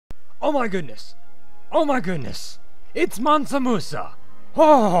Oh my goodness! Oh my goodness! It's Mansa Musa!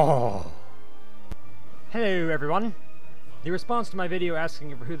 Oh! Hello everyone! The response to my video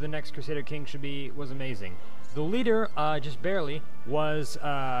asking for who the next Crusader king should be was amazing. The leader, just barely, was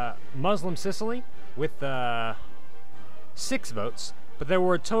Muslim Sicily with 6 votes, but there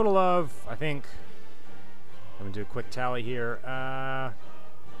were a total of, I think, I'm gonna do a quick tally here, about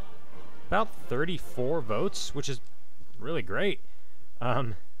 34 votes, which is really great.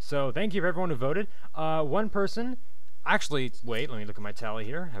 So thank you for everyone who voted. One person, actually, wait, let me look at my tally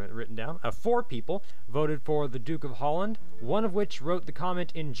here, I have it written down. 4 people voted for the Duke of Holland, one of which wrote the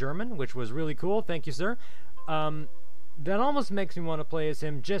comment in German, which was really cool. Thank you, sir. That almost makes me want to play as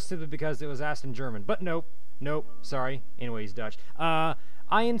him just simply because it was asked in German, but nope, sorry. Anyway, he's Dutch. I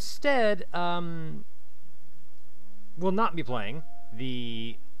instead, will not be playing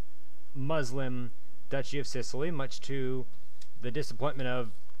the Muslim Duchy of Sicily, much to the disappointment of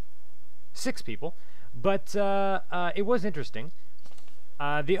 6 people, but it was interesting.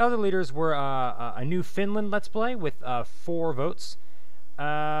 The other leaders were a new Finland Let's Play with 4 votes,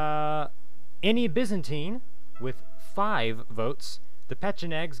 any Byzantine with 5 votes, the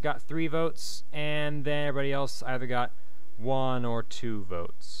Pechenegs got 3 votes, and then everybody else either got 1 or 2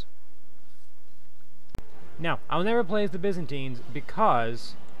 votes. Now, I'll never play as the Byzantines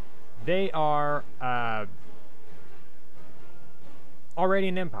because they are already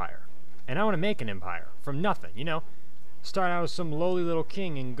an empire. And I want to make an empire from nothing, you know? Start out as some lowly little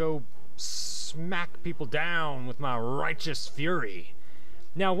king and go smack people down with my righteous fury.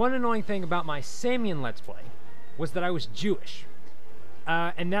 Now, one annoying thing about my Samian Let's Play was that I was Jewish.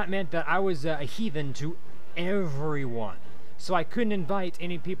 And that meant that I was a heathen to everyone. So I couldn't invite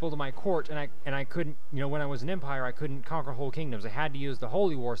any people to my court, and I couldn't, you know, when I was an empire, I couldn't conquer whole kingdoms. I had to use the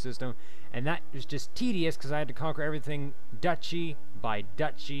Holy War system, and that was just tedious because I had to conquer everything duchy by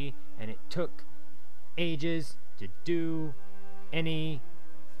duchy, and it took ages to do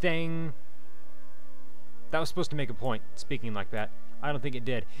anything. That was supposed to make a point, speaking like that. I don't think it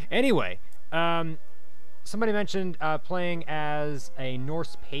did. Anyway, somebody mentioned playing as a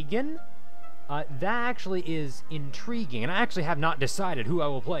Norse pagan. That actually is intriguing, and I actually have not decided who I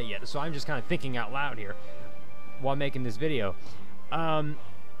will play yet, so I'm just kind of thinking out loud here while making this video. I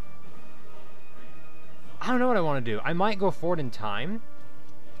don't know what I want to do. I might go forward in time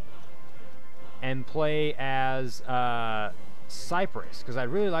and play as Cyprus, because I'd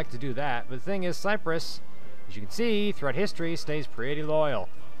really like to do that, but the thing is, Cyprus, as you can see, throughout history, stays pretty loyal.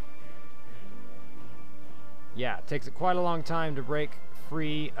 Yeah, it takes it quite a long time to break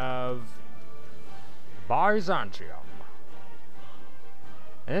free of Byzantium.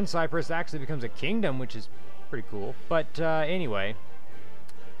 And then Cyprus actually becomes a kingdom, which is pretty cool. But anyway,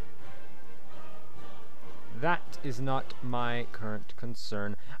 that is not my current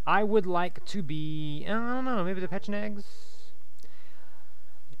concern. I would like to be, I don't know, maybe the Pechenegs?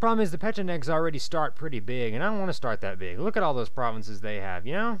 The problem is the Pechenegs already start pretty big, and I don't want to start that big. Look at all those provinces they have,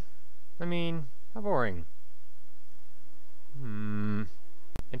 you know? I mean, how boring.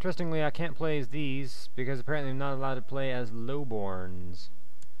 Interestingly, I can't play as these, because apparently I'm not allowed to play as lowborns.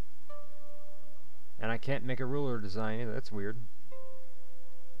 And I can't make a ruler design either. That's weird.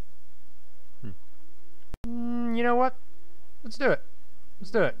 You know what? Let's do it.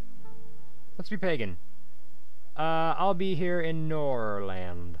 Let's do it. Let's be pagan. I'll be here in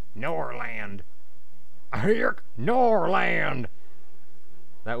Norrland. Norrland! Hirk! Norrland!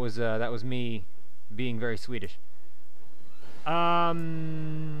 That was me being very Swedish. Yeah,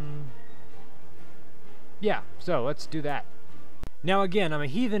 so let's do that. Now again, I'm a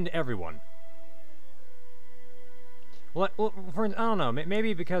heathen to everyone. Well, I don't know,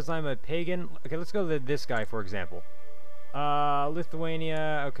 maybe because I'm a pagan. Okay, let's go to this guy, for example.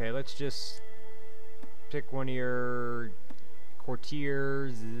 Lithuania, okay, let's just pick one of your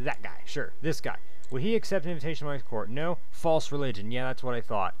courtiers. That guy, sure, this guy. Will he accept an invitation to my court? No? False religion, yeah, that's what I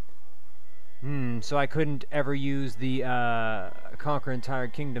thought. So I couldn't ever use the conquer entire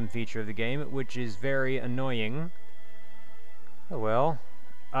kingdom feature of the game, which is very annoying. Oh well.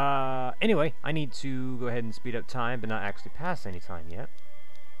 Anyway, I need to go ahead and speed up time, but not actually pass any time yet.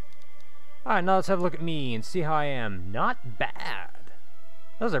 Alright, now let's have a look at me and see how I am. Not bad.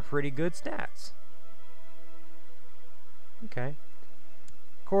 Those are pretty good stats. Okay.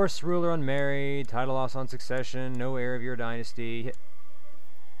 Course, ruler unmarried, title loss on succession, no heir of your dynasty.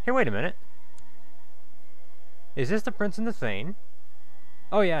 Hey, wait a minute. Is this the Prince and the Thane?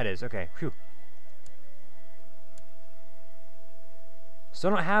 Oh yeah, it is. Okay. Phew. So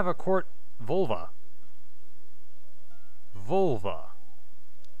I don't have a court vulva. Vulva.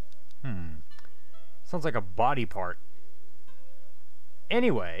 Sounds like a body part.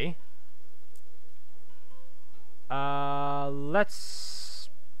 Anyway, Let's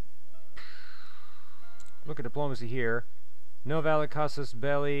look at diplomacy here. No valid casus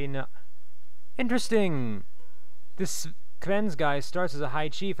belli. No. Interesting. This Kven's guy starts as a high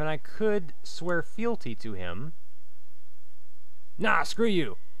chief, and I could swear fealty to him. Nah, screw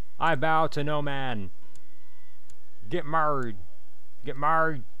you. I bow to no man. Get married. Get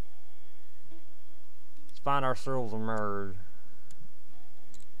married. Let's find ourselves a married.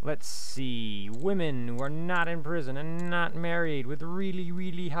 Let's see. Women who are not in prison and not married with really,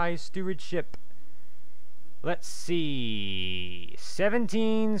 really high stewardship. Let's see.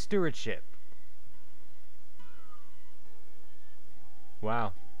 17 stewardship.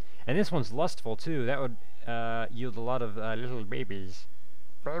 Wow. And this one's lustful too. That would yield a lot of little babies.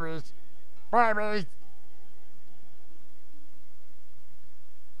 Babies. Babies.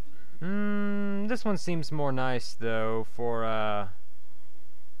 This one seems more nice though for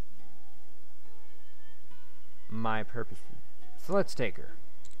my purposes. So let's take her.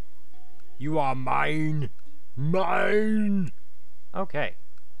 You are mine. Mine. Okay.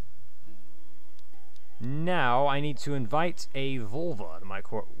 Now I need to invite a vulva to my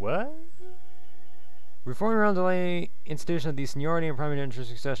court. What? Reforming around delay institution of the seniority and primary interest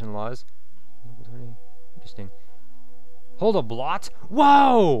succession laws. Interesting. Hold a blot?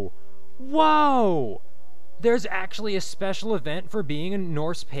 Whoa! Whoa! There's actually a special event for being a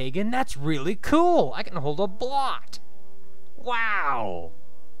Norse pagan? That's really cool! I can hold a blot! Wow!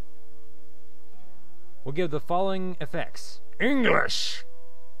 We'll give the following effects. English!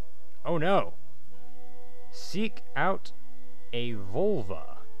 Oh no. Seek out a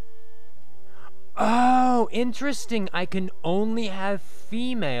vulva. Oh, interesting. I can only have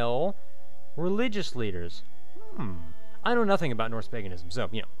female religious leaders. I know nothing about Norse paganism, so,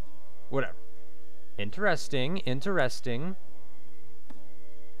 you know, whatever. Interesting, interesting.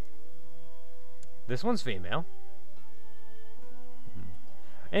 This one's female.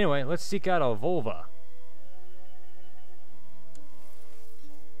 Anyway, let's seek out a vulva.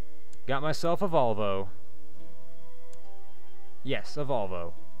 Got myself a Volvo. Yes, a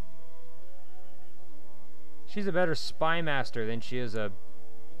Volvo. She's a better spy master than she is a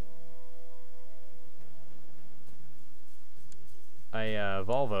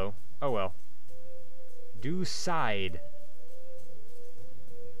Volvo. Oh well. Do side.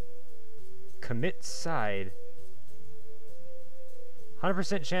 Commit side.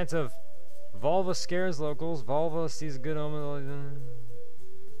 100% chance of Volva scares locals. Volva sees a good omen.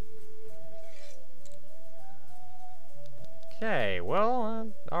 Okay,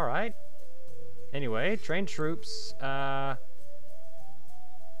 well, alright. Anyway, train troops. Want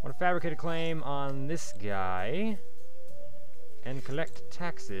to fabricate a claim on this guy. And collect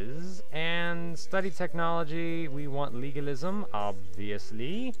taxes. And study technology. We want legalism,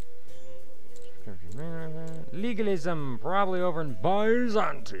 obviously. Legalism, probably over in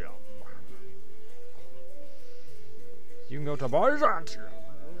Byzantium. You can go to Byzantium.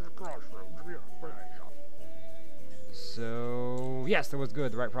 So, yes, that was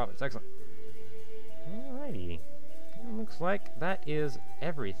good. The right province. Excellent. Alrighty. It looks like that is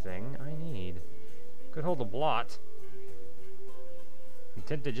everything I need. Could hold a blot. I'm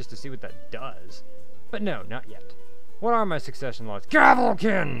tempted just to see what that does. But no, not yet. What are my succession laws?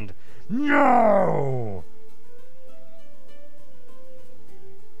 Cavalcand! No!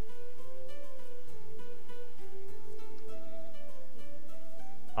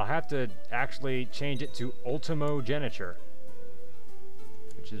 I'll have to actually change it to ultimogeniture.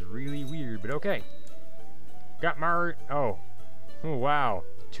 Which is really weird, but okay. Got my... Oh, wow.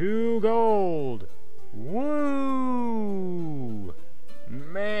 2 gold! Woo!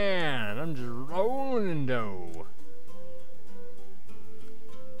 Man, I'm just rolling in dough.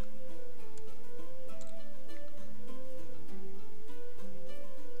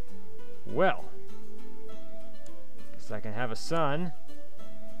 Well, guess I can have a son.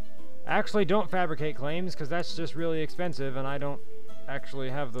 Actually, don't fabricate claims, because that's just really expensive, and I don't actually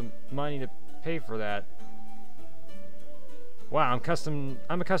have the money to pay for that. Wow, I'm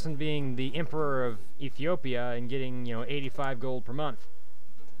accustomed to being the Emperor of Ethiopia and getting, 85 gold per month.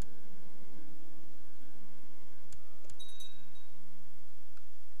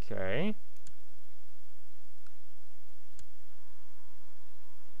 Okay.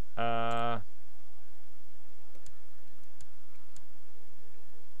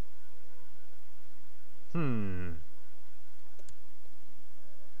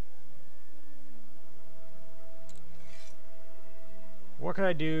 What can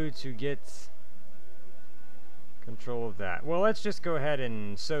I do to get control of that? Well, let's just go ahead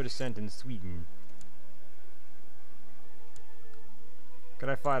and sow dissent in Sweden. Could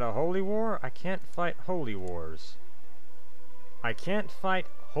I fight a holy war? I can't fight holy wars. I can't fight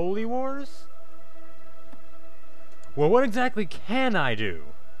holy wars? Well, what exactly can I do?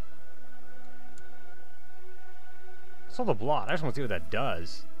 I saw the blot. I just want to see what that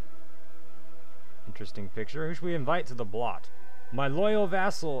does. Interesting picture. Who should we invite to the blot? My loyal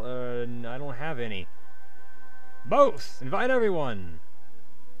vassal. I don't have any. Both! Invite everyone!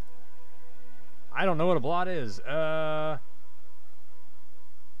 I don't know what a blot is.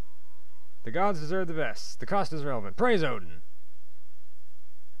 The gods deserve the best. The cost is relevant. Praise Odin!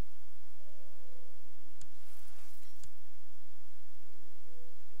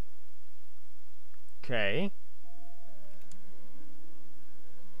 Okay.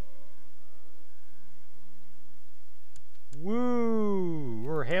 Woo!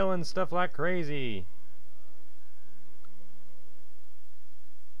 We're hailing stuff like crazy.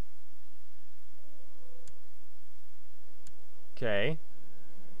 Okay.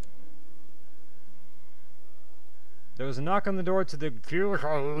 There was a knock on the door to the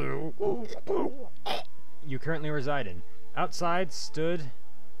you currently reside in. Outside stood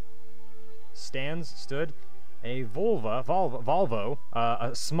a Volvo,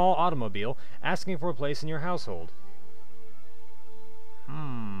 a small automobile, asking for a place in your household.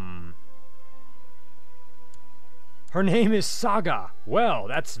 Her name is Saga. Well,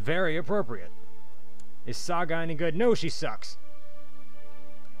 that's very appropriate. Is Saga any good? No, she sucks.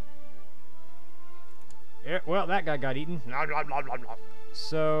 Yeah, well, that guy got eaten.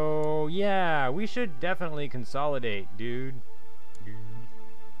 So, yeah, we should definitely consolidate, dude.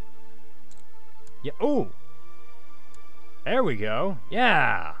 Yeah, ooh! There we go.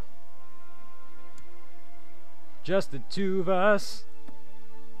 Yeah! Just the two of us.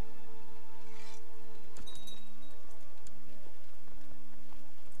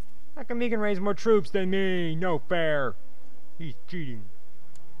 How come he can raise more troops than me? No fair. He's cheating.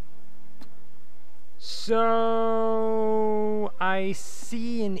 So, I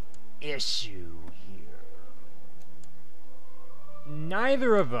see an issue here.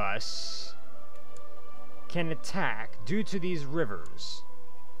 Neither of us can attack due to these rivers.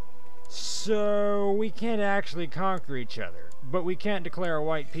 So, we can't actually conquer each other. But we can't declare a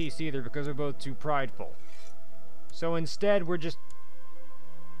white peace either because we're both too prideful. So instead, we're just...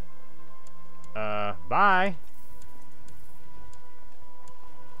 bye.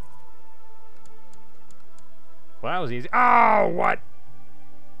 Well, that was easy. Oh, what?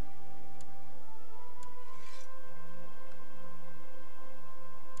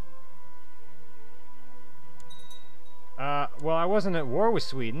 Well, I wasn't at war with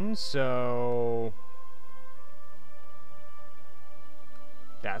Sweden, so...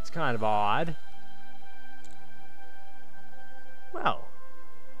 That's kind of odd. Well.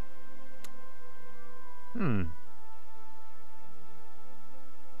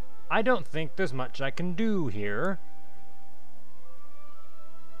 I don't think there's much I can do here.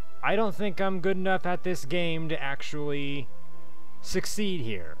 I don't think I'm good enough at this game to actually succeed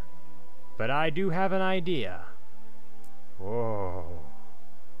here. But I do have an idea. Oh,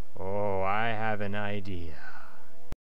 I have an idea.